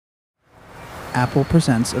Apple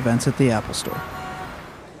presents events at the Apple Store.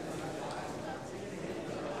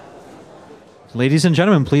 Ladies and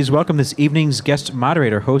gentlemen, please welcome this evening's guest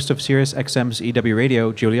moderator, host of SiriusXM's EW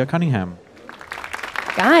Radio, Julia Cunningham.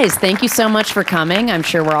 Guys, thank you so much for coming. I'm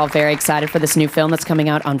sure we're all very excited for this new film that's coming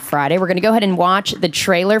out on Friday. We're going to go ahead and watch the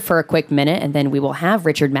trailer for a quick minute, and then we will have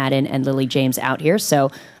Richard Madden and Lily James out here.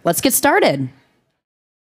 So let's get started.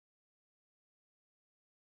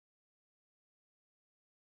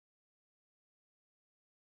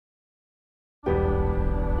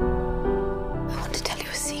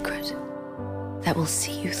 That will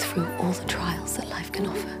see you through all the trials that life can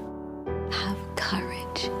offer. Have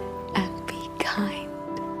courage and be kind.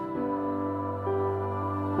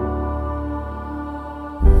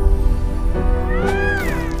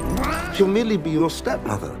 She'll merely be your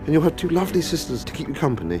stepmother, and you'll have two lovely sisters to keep you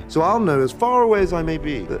company. So I'll know, as far away as I may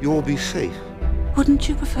be, that you'll be safe. Wouldn't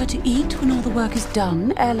you prefer to eat when all the work is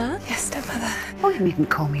done, Ella? Yes, stepmother. Oh, you needn't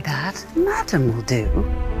call me that. Madam will do.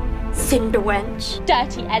 Cinderwench.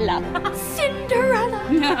 Dirty Ella. Cinderella.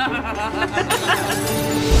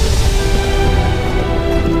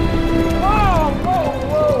 Whoa, whoa,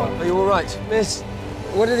 whoa! Are you all right? Miss,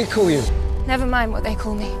 what did he call you? Never mind what they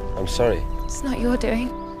call me. I'm sorry. It's not your doing.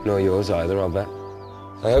 Nor yours either, I'll bet.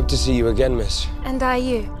 I hope to see you again, miss. And are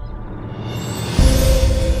you?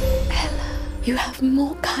 Ella, you have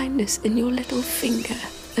more kindness in your little finger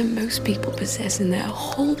than most people possess in their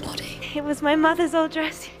whole body. It was my mother's old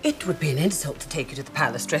dress. It would be an insult to take you to the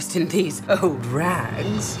palace dressed in these old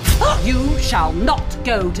rags. You shall not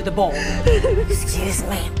go to the ball. Excuse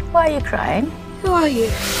me. Why are you crying? Who are you?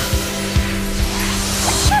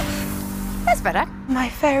 That's better. My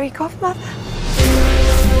fairy godmother.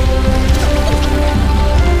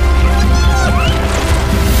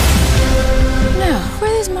 Now,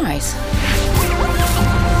 where are those mice?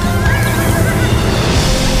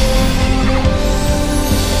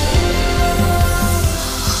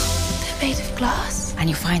 Made of glass. And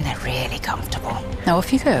you find that really comfortable. Now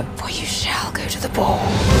off you go. For you shall go to the ball.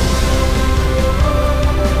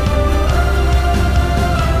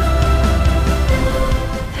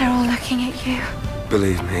 They're all looking at you.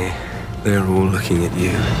 Believe me, they're all looking at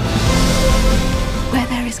you. Where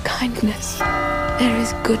there is kindness, there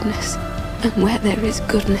is goodness. And where there is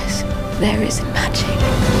goodness, there is magic.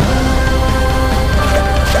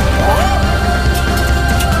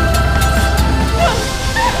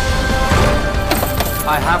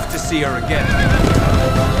 I have to see her again.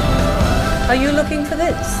 Are you looking for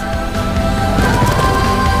this?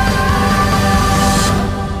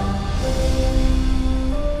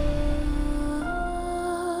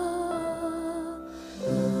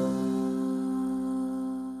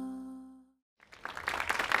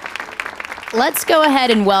 Let's go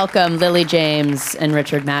ahead and welcome Lily James and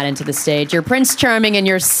Richard Madden to the stage. Your Prince Charming and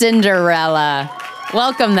your Cinderella.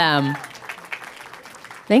 Welcome them.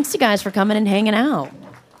 Thanks, you guys, for coming and hanging out.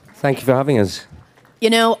 Thank you for having us.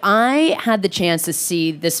 You know, I had the chance to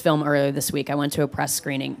see this film earlier this week. I went to a press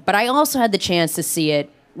screening. But I also had the chance to see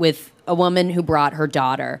it with a woman who brought her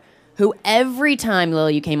daughter, who every time,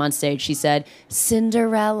 Lily, you came on stage, she said,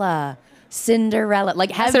 Cinderella. Cinderella.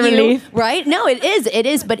 Like, have you... relief. Right? No, it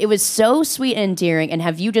is. But it was so sweet and endearing. And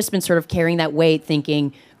have you just been sort of carrying that weight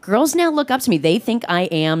thinking, girls now look up to me. They think I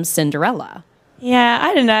am Cinderella. Yeah,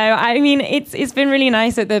 I don't know. I mean, it's been really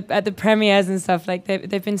nice at the premieres and stuff. Like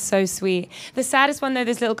they've been so sweet. The saddest one though,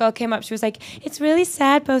 this little girl came up. She was like, "It's really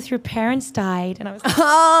sad. Both your parents died." And I was like,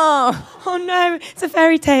 "Oh no, it's a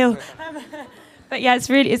fairy tale." But yeah, it's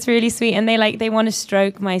really sweet. And they want to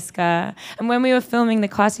stroke my skirt. And when we were filming the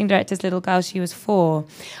casting director's little girl, she was 4.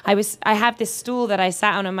 I have this stool that I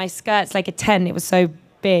sat on, and my skirt's like a tent. It was so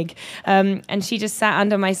big, and she just sat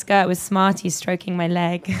under my skirt with Smarties stroking my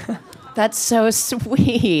leg. That's so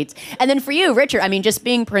sweet. And then for you, Richard, I mean, just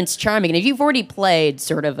being Prince Charming, and if you've already played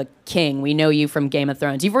sort of a king, we know you from Game of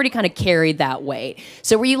Thrones, you've already kind of carried that weight.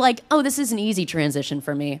 So were you like, oh, this is an easy transition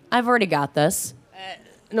for me. I've already got this.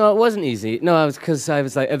 No, it wasn't easy. No, because I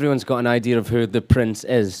was like, everyone's got an idea of who the prince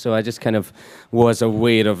is, so I just kind of was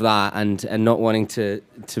aware of that and not wanting to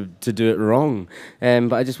do it wrong.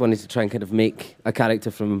 But I just wanted to try and kind of make a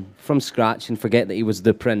character from scratch and forget that he was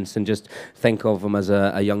the prince and just think of him as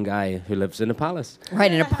a young guy who lives in a palace. Right,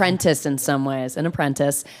 an apprentice in some ways, an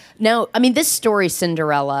apprentice. Now, I mean, this story,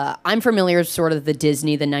 Cinderella, I'm familiar with sort of the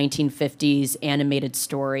Disney, the 1950s animated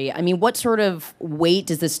story. I mean, what sort of weight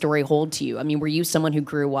does this story hold to you? I mean, were you someone who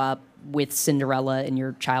grew up with Cinderella in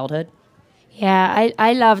your childhood? Yeah,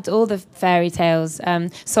 I loved all the fairy tales.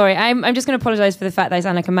 Sorry, I'm just going to apologise for the fact that I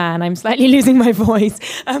sound like a man. I'm slightly losing my voice.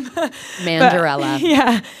 Manderella.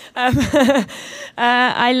 Yeah. I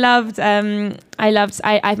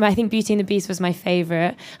think Beauty and the Beast was my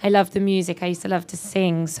favourite. I loved the music. I used to love to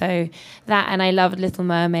sing. So that, and I loved Little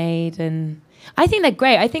Mermaid, and I think they're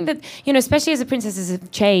great. I think that, especially as the princesses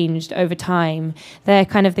have changed over time, they're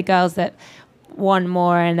kind of the girls that want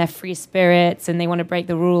more, and they're free spirits, and they want to break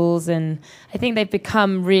the rules. And I think they've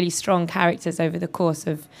become really strong characters over the course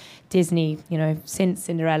of Disney, since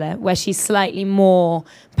Cinderella, where she's slightly more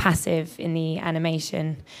passive in the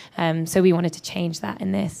animation. So we wanted to change that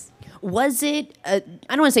in this. Was it, I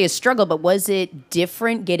don't want to say a struggle, but was it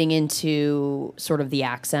different getting into sort of the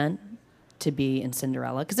accent to be in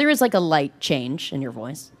Cinderella? Because there is like a light change in your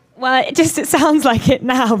voice. Well, it sounds like it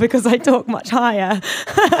now because I talk much higher.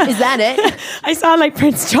 Is that it? I sound like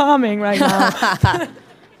Prince Charming right now.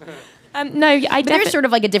 No, there's sort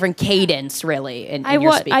of like a different cadence, really, in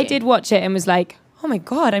your speaking. I did watch it and was like, oh my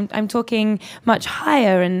God, I'm talking much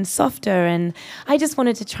higher and softer, and I just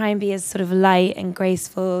wanted to try and be as sort of light and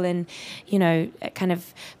graceful and, kind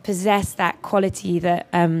of possess that quality that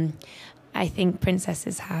I think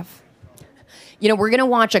princesses have. We're going to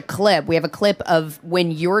watch a clip. We have a clip of when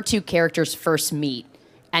your two characters first meet.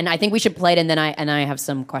 And I think we should play it, and then I have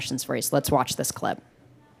some questions for you. So let's watch this clip.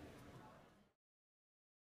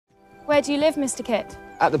 Where do you live, Mr. Kit?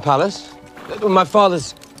 At the palace. My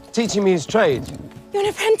father's teaching me his trade. You're an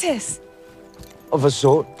apprentice. Of a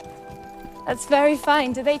sort. That's very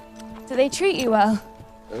fine. Do they treat you well?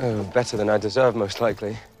 Better than I deserve, most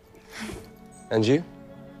likely. And you?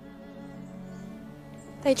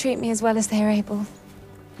 They treat me as well as they're able.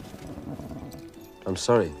 I'm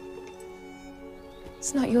sorry.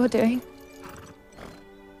 It's not your doing.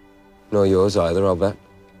 Nor yours either, I'll bet.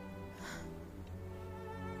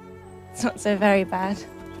 It's not so very bad.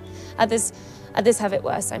 Others have it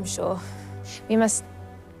worse, I'm sure. We must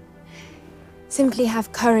simply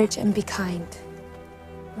have courage and be kind,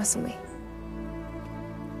 mustn't we?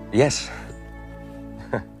 Yes.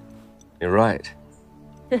 You're right.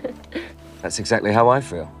 That's exactly how I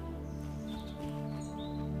feel.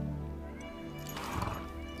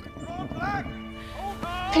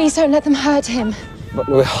 Please don't let them hurt him. But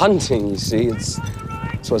we're hunting, you see. It's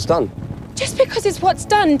what's done. Just because it's what's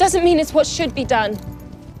done doesn't mean it's what should be done.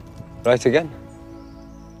 Right again.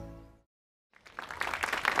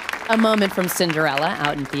 A moment from Cinderella,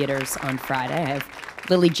 out in theaters on Friday. I have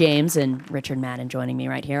Lily James and Richard Madden joining me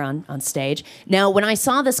right here on stage. Now, when I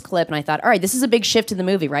saw this clip and I thought, all right, this is a big shift in the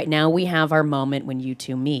movie. Right now we have our moment when you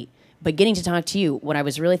two meet. But getting to talk to you, what I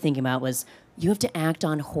was really thinking about was you have to act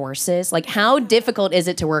on horses. Like, how difficult is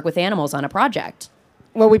it to work with animals on a project?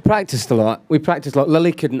 Well, we practiced a lot.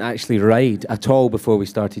 Lily couldn't actually ride at all before we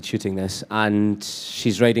started shooting this, and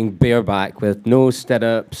she's riding bareback with no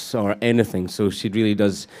stirrups or anything, so she really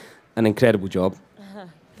does an incredible job.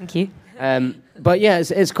 Thank you. But yeah,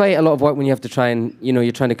 it's quite a lot of work when you have to try and,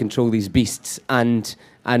 you're trying to control these beasts and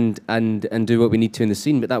do what we need to in the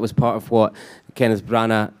scene. But that was part of what Kenneth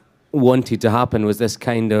Branagh wanted to happen, was this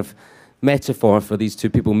kind of metaphor for these two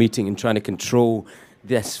people meeting and trying to control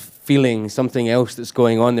this feeling, something else that's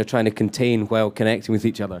going on they're trying to contain while connecting with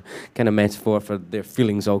each other. Kind of metaphor for their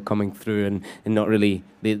feelings all coming through and not really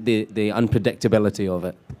the unpredictability of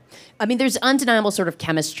it. I mean, there's undeniable sort of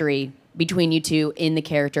chemistry between you two in the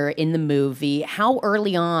character, in the movie. How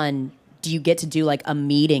early on do you get to do like a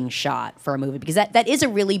meeting shot for a movie? Because that is a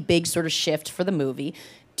really big sort of shift for the movie.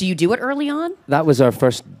 Do you do it early on? That was our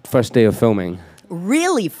first day of filming.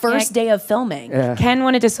 Really? First day of filming? Yeah. Ken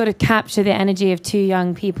wanted to sort of capture the energy of two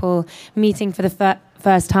young people meeting for the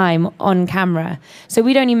first time on camera. So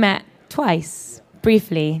we'd only met twice,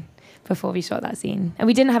 briefly, before we shot that scene. And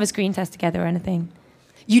we didn't have a screen test together or anything.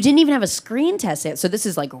 You didn't even have a screen test yet. So this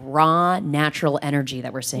is like raw, natural energy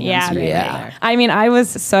that we're seeing on screen. Yeah. I mean, I was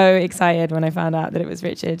so excited when I found out that it was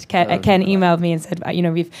Richard. Ken emailed me and said,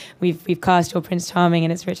 we've cast your Prince Charming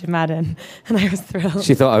and it's Richard Madden. And I was thrilled.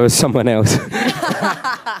 She thought I was someone else.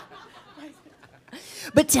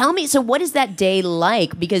 But tell me, so what is that day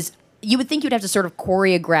like? Because you would think you'd have to sort of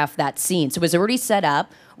choreograph that scene. So it was already set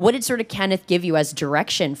up. What did sort of Kenneth give you as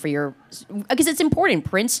direction for your... Because it's important.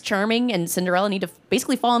 Prince Charming and Cinderella need to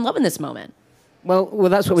basically fall in love in this moment. Well,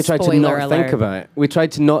 that's what we tried to Spoiler not alert. think about. We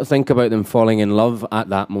tried to not think about them falling in love at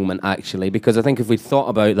that moment, actually, because I think if we thought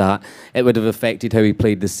about that, it would have affected how we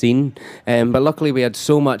played the scene. But luckily, we had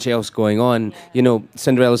so much else going on. You know,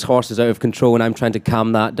 Cinderella's horse is out of control, and I'm trying to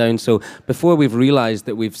calm that down. So before we've realised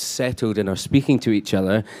that we've settled and are speaking to each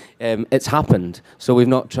other, it's happened. So we've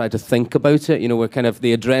not tried to think about it. You know, we're kind of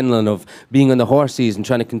the adrenaline of being on the horses and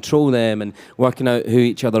trying to control them and working out who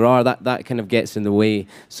each other are. That kind of gets in the way.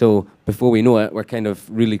 So before we know it, we're kind of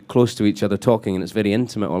really close to each other talking, and it's very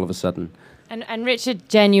intimate all of a sudden. And Richard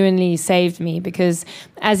genuinely saved me because,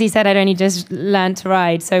 as he said, I'd only just learned to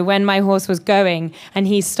ride. So when my horse was going and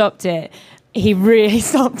he stopped it, he really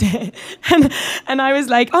stopped it. And I was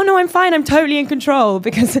like, oh no, I'm fine, I'm totally in control,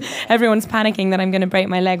 because everyone's panicking that I'm going to break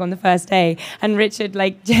my leg on the first day. And Richard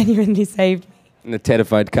genuinely saved me. And the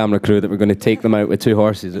terrified camera crew that were going to take them out with 2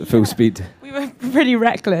 horses at full speed. We were pretty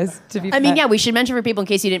reckless, to be fair. I mean, yeah, we should mention for people in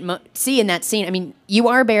case you didn't see in that scene. I mean, you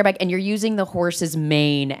are bareback and you're using the horse's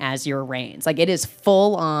mane as your reins. Like, it is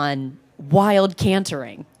full on wild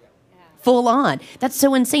cantering. Full on. That's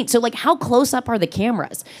so insane. So, how close up are the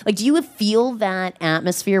cameras? Do you feel that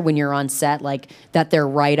atmosphere when you're on set, that they're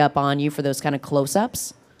right up on you for those kind of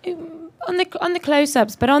close-ups? On the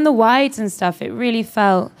close-ups, but on the wides and stuff, it really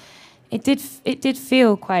felt... It did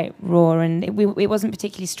feel quite raw, and it wasn't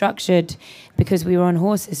particularly structured because we were on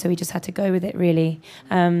horses, so we just had to go with it, really.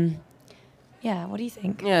 Yeah, what do you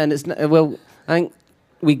think? Yeah, and I think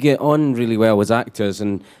we get on really well as actors,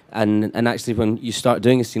 and actually when you start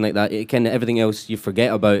doing a scene like that, it kind of everything else you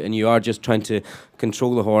forget about, and you are just trying to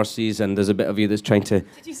control the horses, and there's a bit of you that's trying to...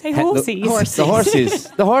 Did you say horses? The horses.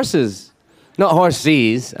 The horses. Not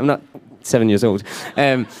horses. I'm not 7 years old.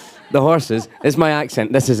 The horses. It's my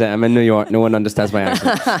accent. This is it. I'm in New York. No one understands my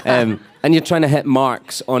accent. And you're trying to hit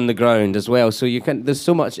marks on the ground as well. So there's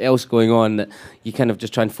so much else going on that you kind of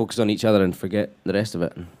just try and focus on each other and forget the rest of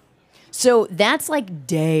it. So that's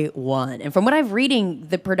day one. And from what I'm reading,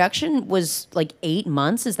 the production was 8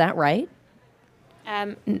 months. Is that right?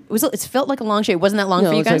 It felt like a long show. It wasn't that long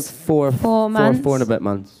for you guys? It's like 4 months. 4 and a bit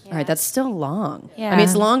months. Yeah. All right, that's still long. Yeah. I mean,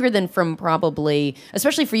 it's longer than from probably,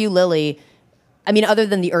 especially for you, Lily. I mean, other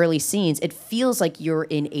than the early scenes, it feels like you're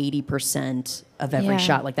in 80% of every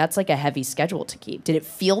shot. That's a heavy schedule to keep. Did it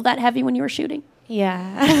feel that heavy when you were shooting?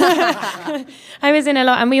 Yeah. I was in a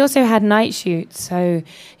lot. And we also had night shoots. So,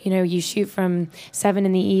 you shoot from 7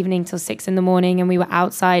 in the evening till 6 in the morning. And we were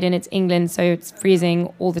outside, and it's England, so it's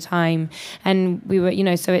freezing all the time. And we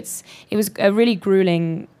were, so it was a really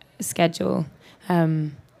grueling schedule.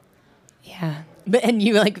 Yeah. And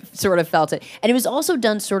you sort of felt it. And it was also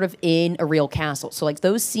done sort of in a real castle. So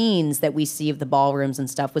those scenes that we see of the ballrooms and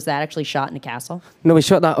stuff, was that actually shot in a castle? No, we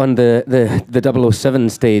shot that on the 007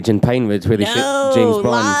 stage in Pinewood where they shoot James Bond.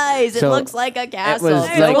 Lies! So it looks like a castle. It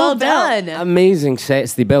was well done. Amazing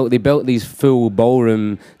sets they built. They built these full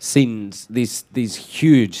ballroom scenes, these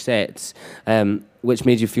huge sets, which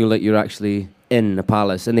made you feel like you're actually in a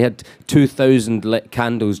palace, and they had 2,000 lit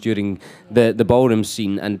candles during the ballroom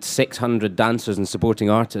scene and 600 dancers and supporting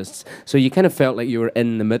artists. So you kind of felt like you were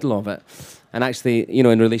in the middle of it. And actually,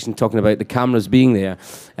 in relation to talking about the cameras being there,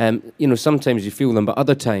 sometimes you feel them, but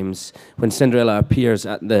other times when Cinderella appears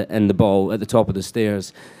in the ball at the top of the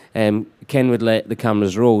stairs, Ken would let the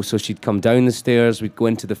cameras roll, so she'd come down the stairs, we'd go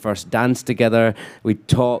into the first dance together, we'd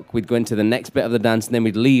talk, we'd go into the next bit of the dance, and then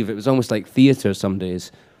we'd leave. It was almost like theatre some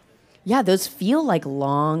days. Yeah, those feel like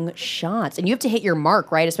long shots. And you have to hit your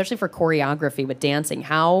mark, right? Especially for choreography with dancing.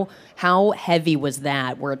 How heavy was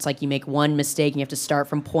that, where it's you make one mistake and you have to start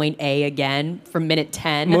from point A again from minute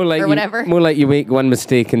 10 or whatever? More like you make one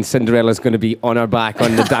mistake and Cinderella's going to be on her back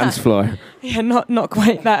on the dance floor. Yeah, not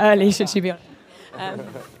quite that early, should she be on.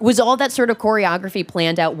 Was all that sort of choreography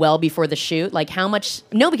planned out well before the shoot? How much?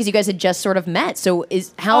 No, because you guys had just sort of met. So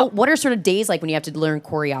what are sort of days like when you have to learn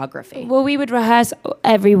choreography? Well, we would rehearse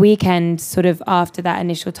every weekend, sort of after that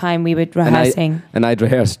initial time we would rehearsing. And I'd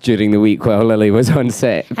rehearse during the week while Lily was on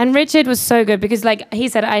set. And Richard was so good because he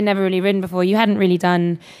said, I'd never really ridden before. You hadn't really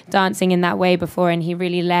done dancing in that way before, and he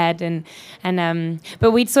really led.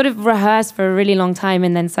 But we'd sort of rehearsed for a really long time,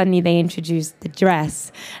 and then suddenly they introduced the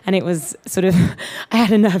dress, and it was sort of... I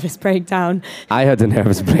had a nervous breakdown. I had a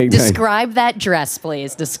nervous breakdown. Describe that dress,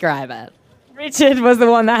 please. Describe it. Richard was the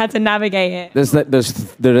one that had to navigate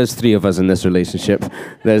it. There is 3 of us in this relationship.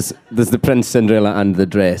 There's the Prince, Cinderella, and the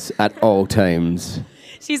dress at all times.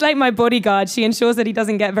 She's like my bodyguard. She ensures that he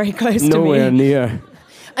doesn't get very close to me. Nowhere near.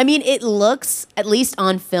 I mean, it looks, at least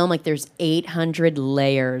on film, like there's 800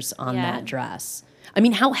 layers on that dress. I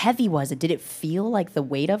mean, how heavy was it? Did it feel like the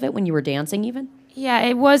weight of it when you were dancing even? Yeah,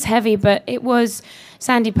 it was heavy, but it was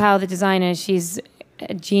Sandy Powell, the designer. She's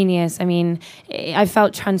a genius. I mean, I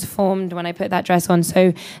felt transformed when I put that dress on.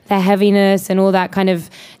 So the heaviness and all that kind of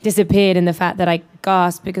disappeared in the fact that I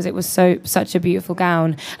gasped because it was such a beautiful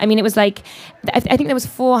gown. I mean, it was like, I think there was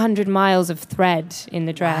 400 miles of thread in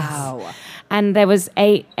the dress. Wow. And there was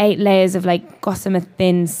eight layers of like gossamer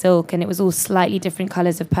thin silk, and it was all slightly different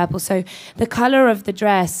colors of purple. So the color of the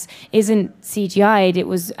dress isn't CGI'd. It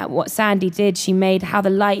was what Sandy did. She made how the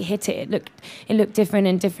light hit it. It looked different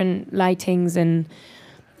in different lightings, and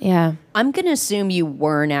yeah. I'm gonna assume you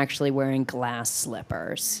weren't actually wearing glass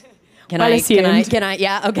slippers. Can Well I? assumed.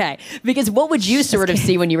 Yeah, okay. Because what would you sort of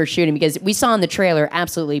see when you were shooting? Because we saw in the trailer,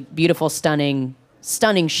 absolutely beautiful, stunning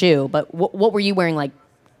shoe. But what were you wearing, like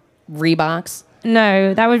Reeboks?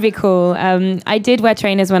 No, that would be cool. I did wear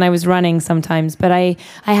trainers when I was running sometimes, but I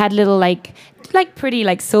had little like pretty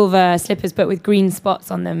like silver slippers, but with green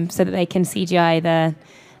spots on them, so that they can CGI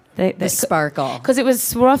the sparkle. Because it was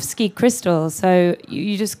Swarovski crystal, so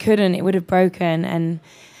you just couldn't. It would have broken, and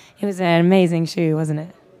it was an amazing shoe, wasn't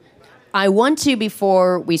it? I want to,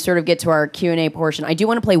 before we sort of get to our Q&A portion, I do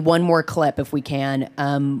want to play one more clip, if we can,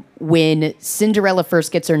 when Cinderella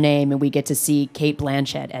first gets her name and we get to see Cate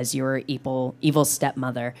Blanchett as your evil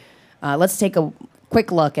stepmother. Let's take a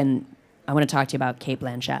quick look, and I want to talk to you about Cate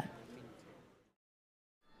Blanchett.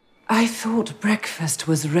 I thought breakfast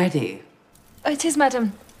was ready. Oh, it is,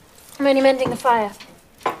 madam. I'm only mending the fire.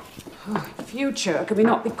 Future, can we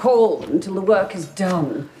not be called until the work is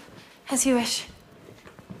done? As you wish.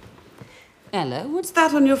 Ella, what's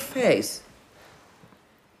that on your face?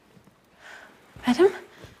 Madam?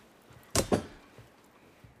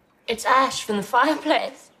 It's ash from the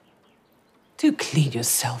fireplace. Do clean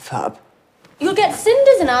yourself up. You'll get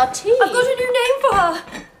cinders in our tea. I've got a new name for her.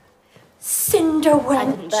 Cinderella. I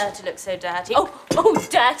didn't bear to look so dirty. Oh,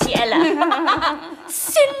 dirty Ella.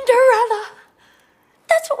 Cinderella.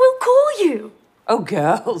 That's what we'll call you. Oh,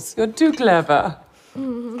 girls, you're too clever.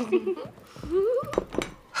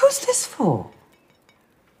 Who's this for?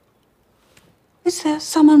 Is there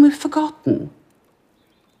someone we've forgotten?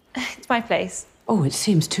 It's my place. Oh, it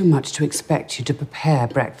seems too much to expect you to prepare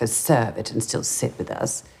breakfast, serve it, and still sit with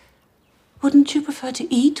us. Wouldn't you prefer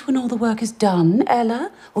to eat when all the work is done,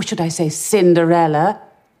 Ella? Or should I say Cinderella?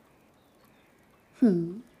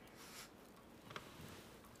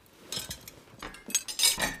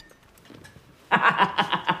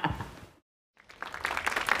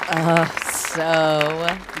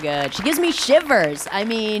 So good. She gives me shivers. I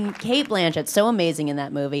mean, Cate Blanchett's so amazing in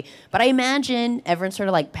that movie. But I imagine everyone's sort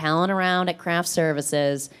of like palling around at craft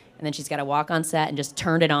services, and then she's got to walk on set and just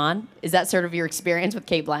turn it on. Is that sort of your experience with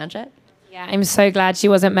Cate Blanchett? Yeah, I'm so glad she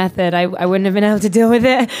wasn't Method. I wouldn't have been able to deal with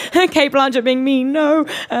it. Cate Blanchett being mean, no.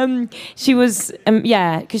 She was,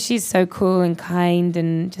 because she's so cool and kind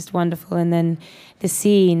and just wonderful. And then the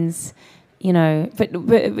scenes, you know, but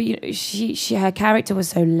you know, her character was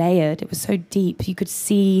so layered. It was so deep. You could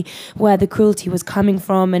see where the cruelty was coming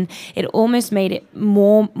from, and it almost made it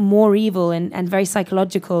more evil and very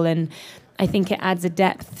psychological. And I think it adds a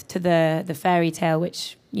depth to the fairy tale,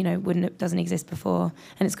 which, you know, doesn't exist before.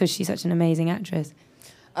 And it's because she's such an amazing actress.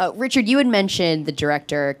 Richard, you had mentioned the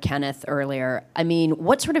director, Kenneth, earlier. I mean,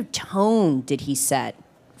 what sort of tone did he set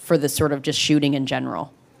for the sort of just shooting in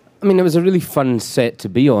general? I mean, it was a really fun set to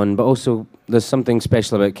be on, but also there's something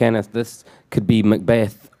special about Kenneth. This could be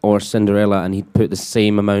Macbeth or Cinderella, and he'd put the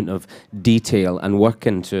same amount of detail and work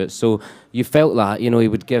into it. So you felt that, you know, he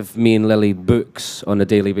would give me and Lily books on a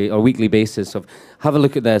daily or weekly basis of, have a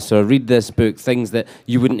look at this or read this book, things that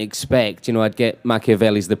you wouldn't expect. You know, I'd get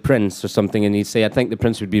Machiavelli's The Prince or something, and he'd say, I think the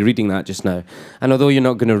Prince would be reading that just now. And although you're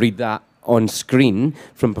not going to read that on screen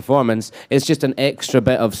from performance, it's just an extra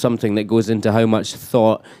bit of something that goes into how much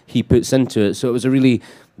thought he puts into it. So it was a really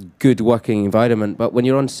good working environment. But when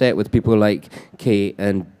you're on set with people like Kate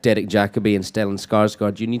and Derek Jacobi and Stellan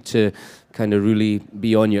Skarsgård, you need to kind of really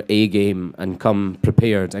be on your A game and come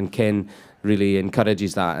prepared, and Ken really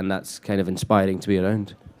encourages that, and that's kind of inspiring to be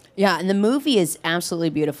around. Yeah, and the movie is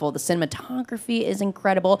absolutely beautiful. The cinematography is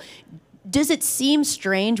incredible. Does it seem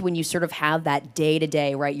strange when you sort of have that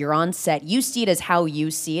day-to-day, right? You're on set, you see it as how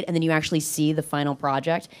you see it, and then you actually see the final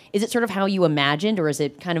project. Is it sort of how you imagined, or is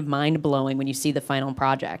it kind of mind-blowing when you see the final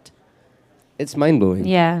project? It's mind-blowing.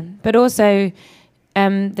 Yeah, but also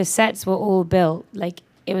the sets were all built, like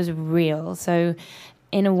it was real. So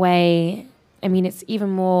in a way, I mean, it's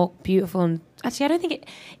even more beautiful. And actually, I don't think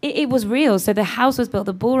it was real. So the house was built,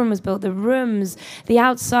 the ballroom was built, the rooms, the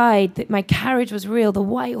outside, my carriage was real, the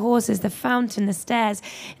white horses, the fountain, the stairs,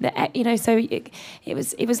 you know. So it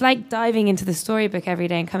was like diving into the storybook every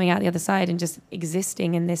day and coming out the other side and just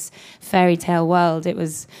existing in this fairy tale world. It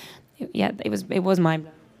was mind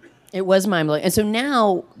blowing. It was mind-blowing. And so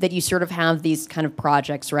now that you sort of have these kind of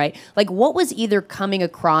projects, right? Like, what was either coming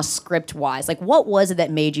across script-wise? Like, what was it that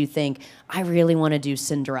made you think, I really want to do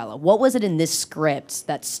Cinderella? What was it in this script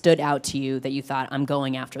that stood out to you that you thought, I'm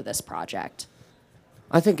going after this project?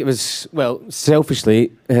 I think it was, well,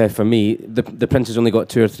 selfishly, for me, the prince has only got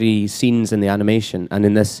 2 or 3 scenes in the animation, and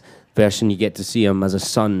in this version you get to see him as a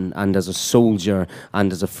son and as a soldier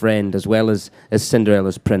and as a friend, as well as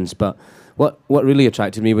Cinderella's prince. But what really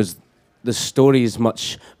attracted me was the story is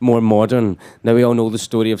much more modern. Now, we all know the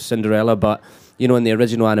story of Cinderella, but, you know, in the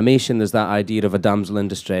original animation, there's that idea of a damsel in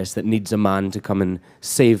distress that needs a man to come and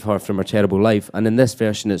save her from her terrible life. And in this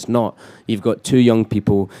version, it's not. You've got 2 young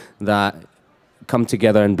people that come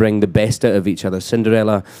together and bring the best out of each other.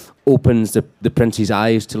 Cinderella opens the prince's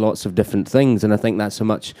eyes to lots of different things, and I think that's a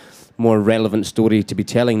much more relevant story to be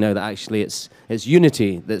telling now that actually it's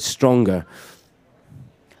unity that's stronger.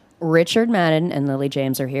 Richard Madden and Lily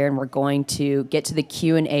James are here, and we're going to get to the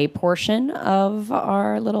Q&A portion of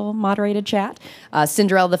our little moderated chat.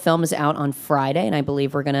 Cinderella, the film, is out on Friday, and I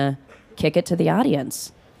believe we're going to kick it to the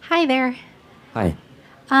audience. Hi there. Hi.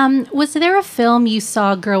 Was there a film you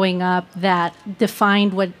saw growing up that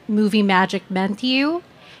defined what movie magic meant to you?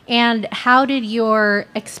 And how did your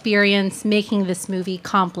experience making this movie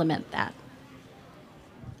complement that?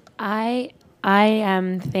 I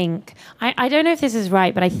think I don't know if this is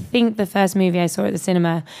right, but I think the first movie I saw at the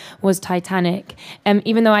cinema was Titanic.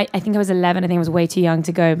 Even though I think I was 11, I think I was way too young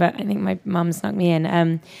to go, but I think my mum snuck me in.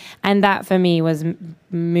 And that for me was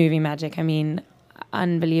movie magic. I mean,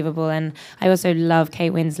 unbelievable. And I also love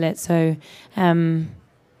Kate Winslet. So,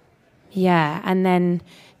 yeah. And then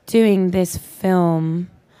doing this film.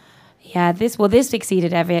 Yeah, this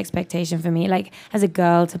exceeded every expectation for me. Like, as a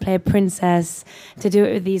girl, to play a princess, to do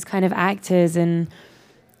it with these kind of actors, and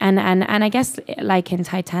I guess, like in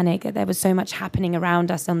Titanic, there was so much happening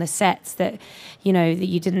around us on the sets that, you know, that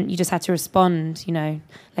you just had to respond, you know,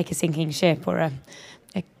 like a sinking ship or a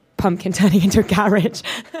pumpkin turning into a garage.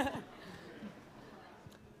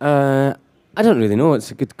 I don't really know.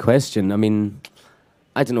 It's a good question. I mean,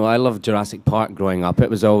 I don't know. I loved Jurassic Park growing up. It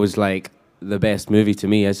was always like the best movie to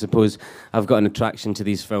me. I suppose I've got an attraction to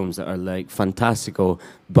these films that are like fantastical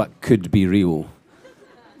but could be real.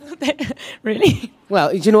 Really? Well,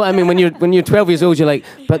 do you know what I mean? When you're 12 years old, you're like,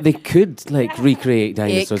 but they could like recreate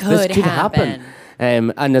dinosaurs. This could happen.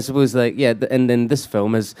 And I suppose like and then this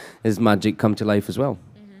film is magic come to life as well.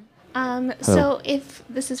 So if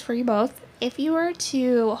this is for you both, if you were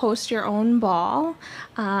to host your own ball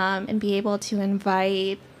and be able to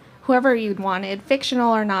invite whoever you'd wanted,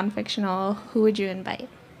 fictional or non-fictional, who would you invite?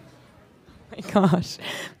 Oh my gosh,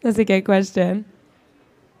 that's a good question.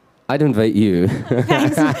 I'd invite you.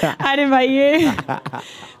 Thanks. I'd invite you.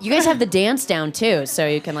 You guys have the dance down too, so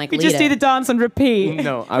you can like We lead just it. do the dance on repeat.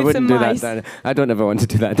 No, I wouldn't do that dance. I don't ever want to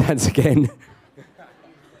do that dance again.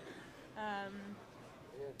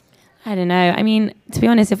 I don't know. I mean, to be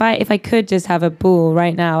honest, if I could just have a ball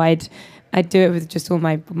right now, I'd do it with just all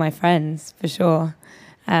my friends for sure.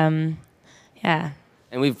 Yeah.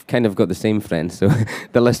 And we've kind of got the same friends, so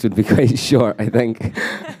the list would be quite short, I think.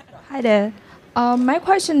 Hi there. My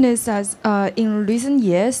question is, as in recent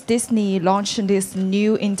years, Disney launched this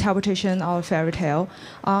new interpretation of fairy tale.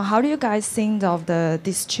 How do you guys think of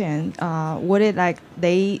this trend? Would it like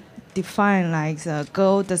they define like the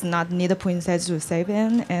girl does not need a princess to save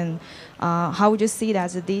him, and how would you see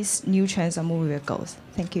that these new trends are moving with girls?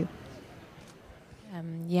 Thank you.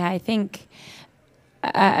 Yeah, I think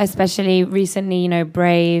especially recently, you know,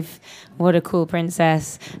 Brave, what a cool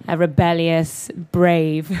princess, a rebellious,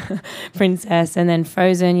 brave princess. And then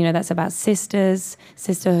Frozen, you know, that's about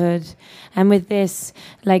sisterhood. And with this,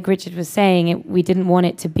 like Richard was saying, we didn't want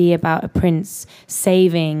it to be about a prince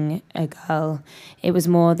saving a girl. It was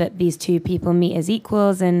more that these two people meet as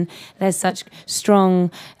equals, and there's such strong,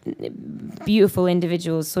 beautiful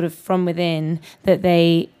individuals sort of from within that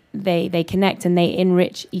they connect and they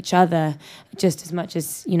enrich each other just as much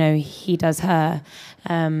as, you know, he does her.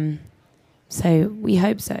 So we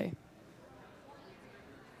hope so.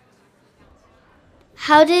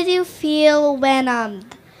 How did you feel when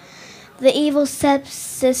the evil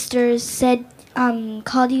stepsisters said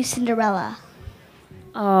called you Cinderella?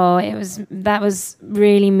 Oh, that was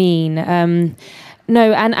really mean.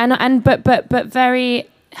 But very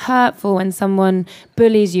hurtful when someone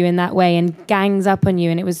bullies you in that way and gangs up on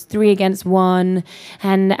you, and it was 3 against 1,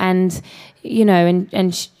 and you know,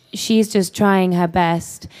 and she's just trying her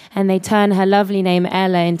best, and they turn her lovely name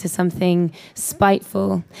Ella into something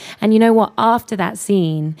spiteful. And you know what? After that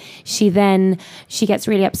scene, she gets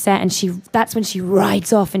really upset, and that's when she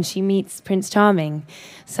rides off and she meets Prince Charming.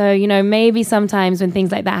 So, maybe sometimes when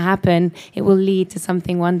things like that happen, it will lead to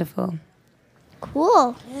something wonderful.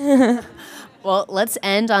 Cool. Well, let's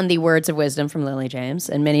end on the words of wisdom from Lily James,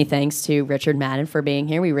 and many thanks to Richard Madden for being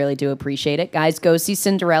here. We really do appreciate it. Guys, go see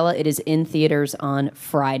Cinderella. It is in theaters on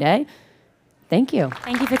Friday. Thank you.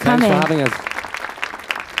 Thank you for coming. Thanks for having us.